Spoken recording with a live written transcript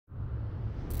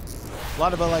A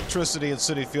lot of electricity at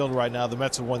Citi Field right now. The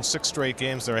Mets have won 6 straight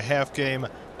games. They're a half game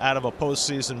out of a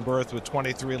postseason berth with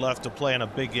 23 left to play in a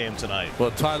big game tonight. Well,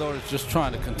 Tyler is just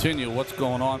trying to continue what's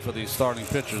going on for these starting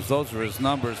pitchers. Those are his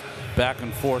numbers back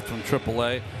and forth from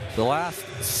AAA. The last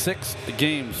 6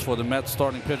 games for the Mets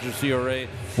starting pitchers, ERA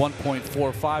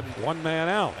 1.45. One man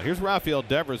out. Here's Rafael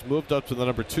Devers, moved up to the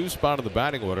number 2 spot in the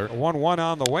batting order. 1-1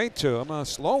 on the way to him. A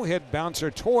slow hit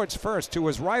bouncer towards first. To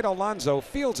his right, Alonso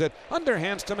fields it.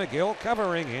 Underhands to McGill,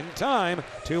 covering in time.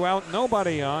 2 out,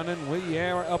 nobody on, and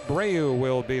Wilyer Abreu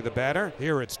will be the batter.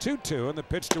 Here it's 2-2, and the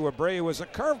pitch to Abreu is a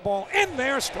curveball in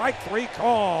there. Strike 3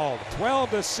 called.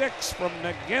 12-6 from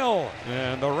McGill,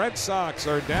 and the Red Sox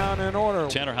are down in order.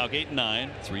 Tanner Houck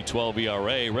 8-9, 3.12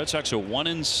 ERA. Red Sox are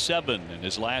 1-7 in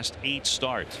his last 8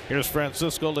 starts. Here's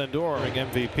Francisco Lindor,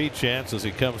 MVP chance as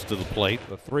he comes to the plate.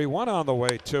 The 3-1 on the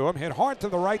way to him. Hit hard to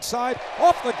the right side,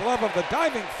 off the glove of the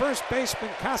diving first baseman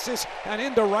Casas, and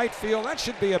into right field. That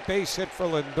should be a base hit for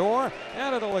Lindor,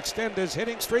 and it'll extend his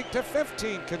hitting streak to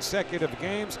 15 consecutive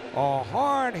games. A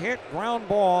hard hit ground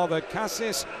ball that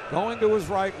Casas, going to his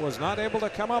right, was not able to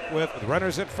come up with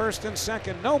runners at first and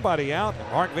second, nobody out.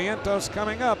 Mark Vientos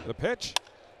coming up. The pitch,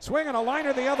 swinging a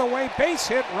liner the other way, base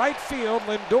hit right field.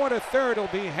 Lindor to third, will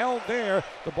be held there.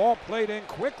 The ball played in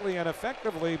quickly and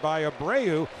effectively by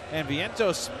Abreu. And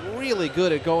Vientos really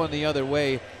good at going the other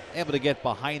way, able to get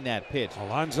behind that pitch.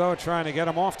 Alonso trying to get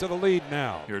him off to the lead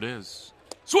now. Here it is.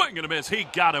 Swing and a miss. He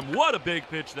got him. What a big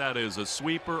pitch that is. A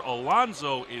sweeper.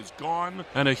 Alonso is gone,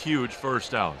 and a huge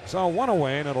first out. So 1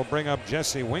 away, and it'll bring up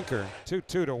Jesse Winker.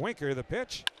 2-2 to Winker. The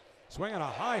pitch, swinging a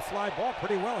high fly ball,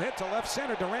 pretty well hit to left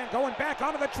center. Durant going back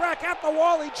onto the track, at the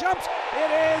wall, he jumps.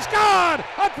 It is gone!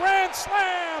 A grand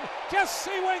slam!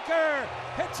 Jesse Winker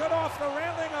hits it off the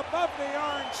railing above the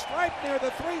orange stripe near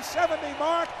the 370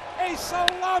 mark. A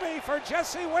salami for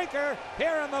Jesse Winker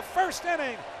here in the first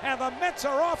inning, and the Mets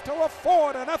are off to a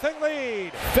 4-0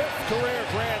 lead. 5th career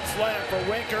grand slam for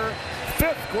Winker.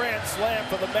 5th grand slam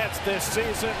for the Mets this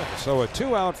season. So a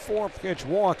 2-out, 4-pitch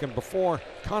walk, and before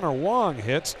Connor Wong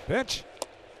hits, pitch,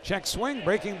 check swing,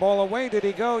 breaking ball away. Did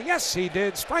he go? Yes, he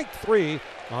did. Strike 3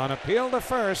 on appeal to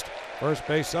first. First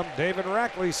base ump David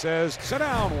Rackley says, sit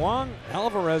down, Wong.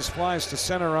 Alvarez flies to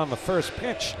center on the first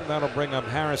pitch, and that'll bring up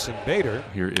Harrison Bader.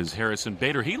 Here is Harrison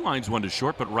Bader. He lines one to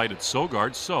short, but right at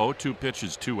Sogard. So 2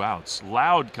 pitches, 2 outs.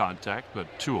 Loud contact, but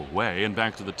 2 away. And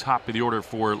back to the top of the order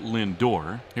for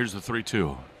Lindor. Here's the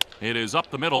 3-2. It is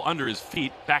up the middle, under his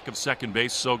feet. Back of second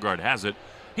base. Sogard has it.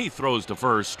 He throws to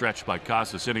first, stretched by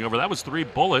Casas, hitting over. That was 3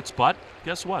 bullets, but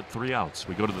guess what? 3 outs.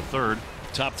 We go to the third.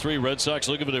 Top 3 Red Sox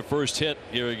looking for their first hit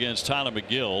here against Tyler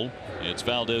McGill. It's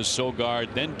Valdez,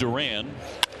 Sogard, then Duran.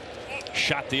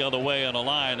 Shot the other way on a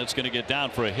line. It's going to get down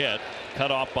for a hit.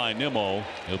 Cut off by Nimmo.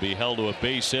 He'll be held to a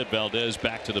base hit. Valdez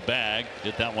back to the bag.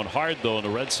 Hit that one hard, though, and the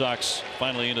Red Sox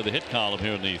finally into the hit column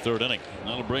here in the 3rd inning.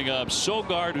 That'll bring up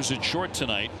Sogard, who's in short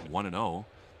tonight. 1-0.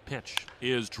 Pitch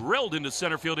is drilled into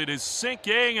center field. It is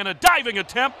sinking, and a diving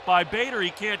attempt by Bader. He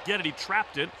can't get it. He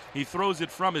trapped it. He throws it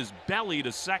from his belly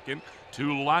to second.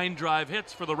 2 line drive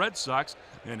hits for the Red Sox,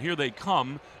 and here they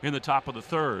come in the top of the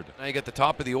 3rd. Now you get the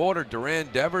top of the order. Duran,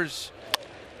 Devers.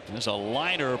 There's a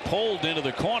liner pulled into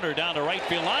the corner down the right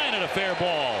field line, and a fair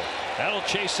ball. That'll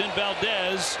chase in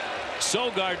Valdez.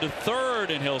 Sogard to third,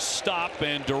 and he'll stop,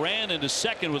 and Duran into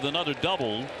second with another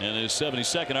double and his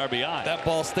 72nd RBI. That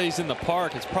ball stays in the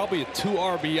park. It's probably a 2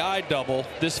 RBI double.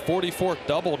 This 44th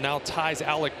double now ties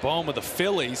Alec Bohm of the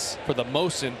Phillies for the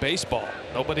most in baseball.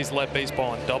 Nobody's led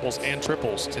baseball in doubles and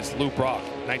triples since Lou Brock,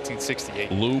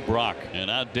 1968. Lou Brock. And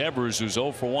now Devers, who's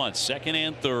 0 for 1, second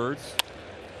and third.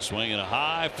 Swinging a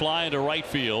high fly into right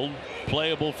field.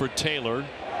 Playable for Taylor.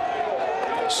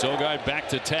 Sogard back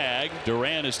to tag.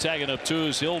 Duran is tagging up 2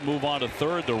 as he'll move on to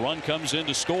third. The run comes in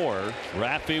to score.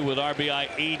 Raffy with RBI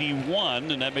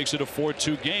 81, and that makes it a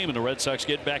 4-2 game, and the Red Sox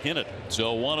get back in it.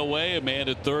 So 1 away, a man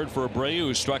at third for Abreu,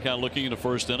 who struck out looking in the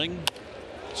first inning.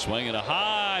 Swinging a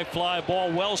high fly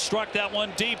ball, well struck, that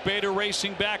one deep. Bader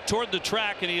racing back toward the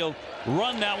track, and he'll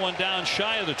run that one down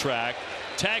shy of the track.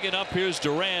 Tagging up, here's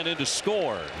Duran in to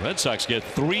score. Red Sox get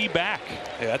 3 back.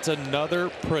 Yeah, that's another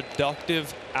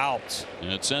productive out.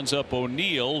 And it sends up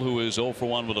O'Neill, who is 0 for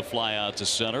 1 with a fly out to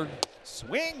center.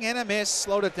 Swing and a miss,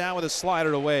 slowed it down with a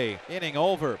slider away. Inning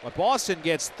over, but Boston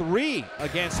gets 3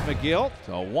 against McGill.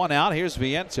 So 1 out. Here's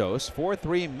Vientos.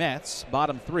 4-3 Mets,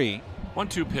 bottom 3.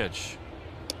 1-2 pitch.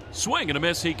 Swing and a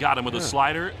miss. He got him with a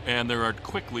slider, and there are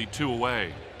quickly 2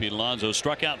 away. Pete Alonso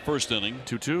struck out first inning.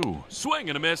 2-2. Swing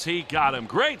and a miss. He got him.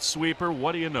 Great sweeper.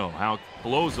 What do you know? How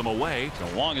blows him away.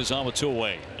 So Wong is on with 2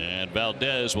 away. And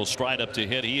Valdez will stride up to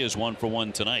hit. He is 1 for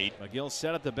 1 tonight. McGill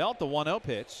set at the belt. The 1-0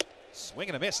 pitch. Swing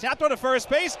and a miss. Snap throw to first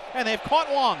base, and they've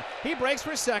caught Wong. He breaks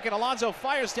for second. Alonso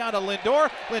fires down to Lindor.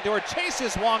 Lindor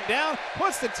chases Wong down,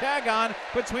 puts the tag on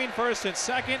between first and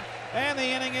second, and the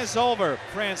inning is over.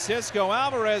 Francisco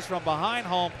Alvarez from behind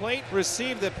home plate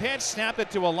received the pitch, snapped it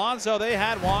to Alonso. They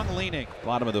had Wong leaning.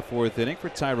 Bottom of the fourth inning for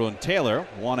Tyrone Taylor.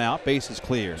 One out, bases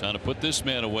clear. Trying to put this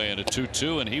man away in a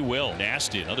 2-2, and he will.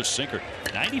 Nasty, another sinker.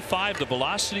 95, the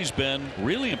velocity's been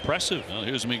really impressive. Well,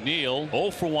 here's McNeil.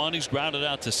 0 for 1, he's grounded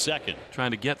out to second.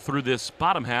 Trying to get through this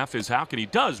bottom half is Houck, and he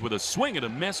does with a swing and a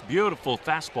miss. Beautiful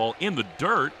fastball in the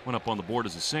dirt. Went up on the board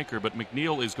as a sinker, but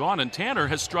McNeil is gone, and Tanner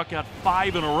has struck out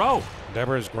 5 in a row.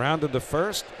 Devers grounded to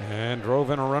first and drove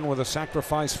in a run with a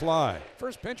sacrifice fly.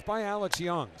 First pitch by Alex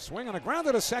Young. Swing on a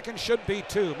grounder to second, should be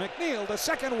 2. McNeil to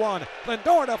second, 1.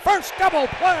 Lindor to first, double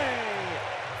play.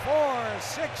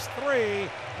 4-6-3,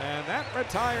 and that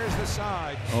retires the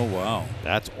side. Oh, wow.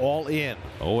 That's all in.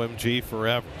 OMG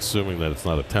forever. Assuming that it's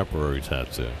not a temporary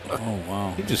tattoo. Oh,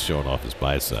 wow. He's just showing off his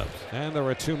biceps. And there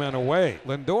are 2 men away.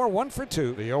 Lindor 1 for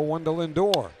 2. The 0-1 to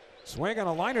Lindor. Swing on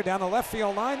a liner down the left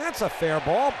field line. That's a fair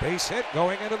ball. Base hit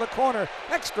going into the corner.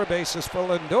 Extra bases for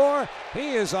Lindor.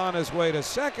 He is on his way to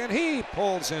second. He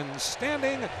pulls in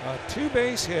standing. A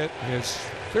 2-base hit. His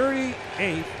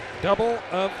 38th double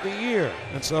of the year.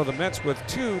 And so the Mets with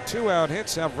 2 2-out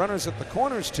hits have runners at the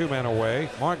corners, 2 men away.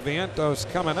 Mark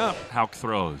Vientos coming up. Houck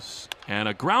throws. And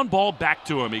a ground ball back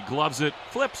to him. He gloves it,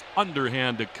 flips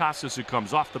underhand to Casas, who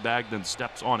comes off the bag, then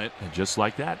steps on it. And just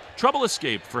like that, trouble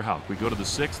escaped for Houck. We go to the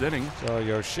 6th inning. So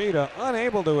Yoshida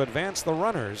unable to advance the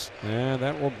runners. And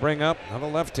that will bring up another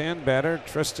left-hand batter,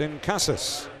 Tristan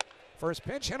Casas. First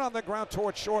pitch hit on the ground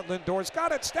towards short. Lindor's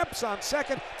got it, steps on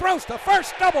second, throws to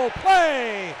first, double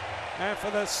play. And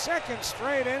for the second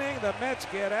straight inning, the Mets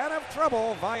get out of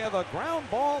trouble via the ground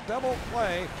ball double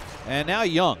play. And now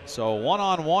Young. So 1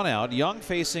 on, 1 out. Young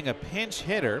facing a pinch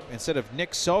hitter instead of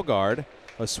Nick Sogard,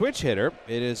 a switch hitter.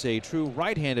 It is a true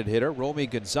right-handed hitter, Romy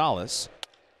Gonzalez.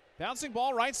 Bouncing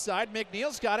ball right side.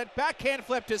 McNeil's got it. Backhand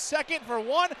flip to second for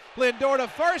 1. Lindor to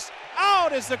first.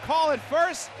 Out is the call at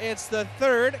first. It's the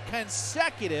 3rd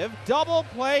consecutive double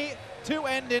play to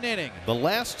end an inning. The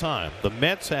last time the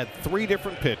Mets had 3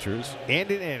 different pitchers and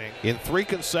an inning in 3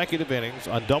 consecutive innings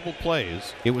on double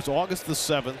plays, it was August the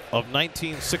 7th of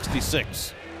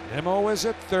 1966. Nemo is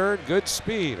at third, good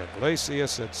speed.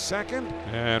 Iglesias at second,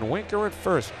 and Winker at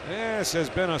first. This has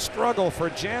been a struggle for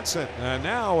Jansen. And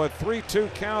now a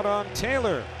 3-2 count on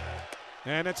Taylor.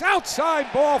 And it's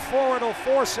outside, ball forward, will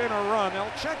force in a run.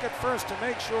 They'll check it first to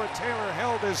make sure Taylor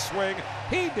held his swing.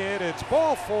 He did. It's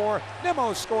ball 4.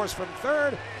 Nimmo scores from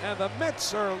third, and the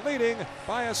Mets are leading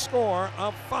by a score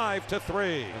of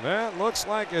 5-3. That looks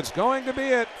like it's going to be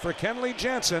it for Kenley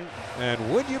Jansen.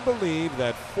 And would you believe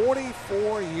that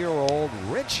 44-year-old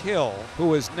Rich Hill,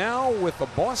 who is now with the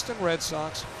Boston Red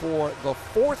Sox for the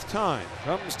 4th time,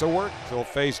 comes to work. He'll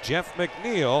face Jeff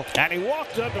McNeil. And he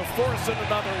walked up to force in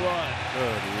another run.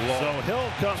 Good Lord. So Hill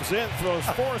comes in, throws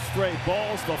 4 straight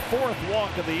balls, the 4th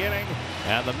walk of the inning,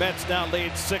 and the Mets now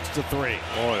lead 6-3. Boy,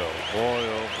 oh boy,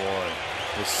 oh boy.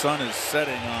 The sun is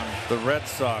setting on the Red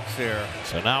Sox here.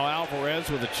 So now Alvarez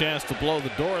with a chance to blow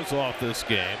the doors off this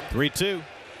game. 3-2.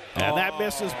 And that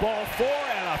misses ball 4,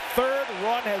 and a 3rd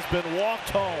run has been walked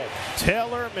home.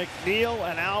 Taylor, McNeil,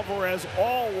 and Alvarez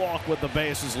all walk with the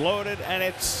bases loaded, and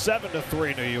it's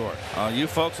 7-3 New York. You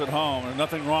folks at home, there's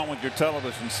nothing wrong with your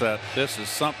television set. This is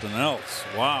something else.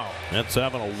 Wow. Mets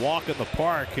having a walk in the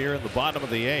park here in the bottom of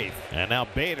the 8th. And now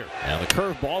Bader. And the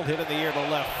curveball hit in the air to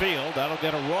left field. That'll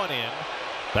get a run in.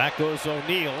 Back goes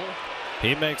O'Neill.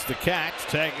 He makes the catch.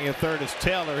 Tagging at third is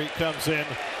Taylor. He comes in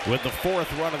with the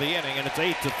 4th run of the inning, and it's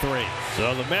 8-3.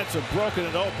 So the Mets have broken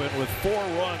it open with 4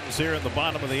 runs here in the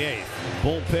bottom of the 8th.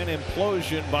 Bullpen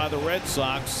implosion by the Red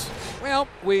Sox. Well,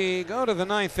 we go to the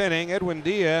 9th inning. Edwin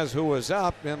Diaz, who was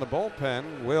up in the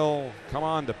bullpen, will come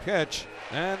on to pitch.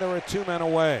 And there are 2 men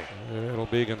away. It'll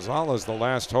be Gonzalez, the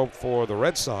last hope for the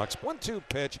Red Sox. 1-2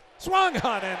 pitch. Swung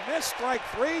on and missed. Strike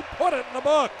 3. Put it in the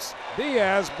books.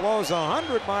 Diaz blows a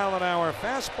 100-mile-an-hour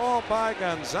fastball by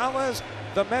Gonzalez.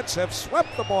 The Mets have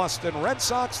swept the Boston Red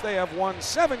Sox. They have won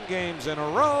 7 games in a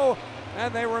row,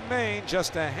 and they remain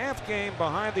just a half game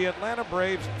behind the Atlanta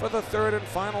Braves for the 3rd and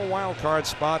final wild card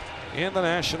spot in the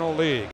National League.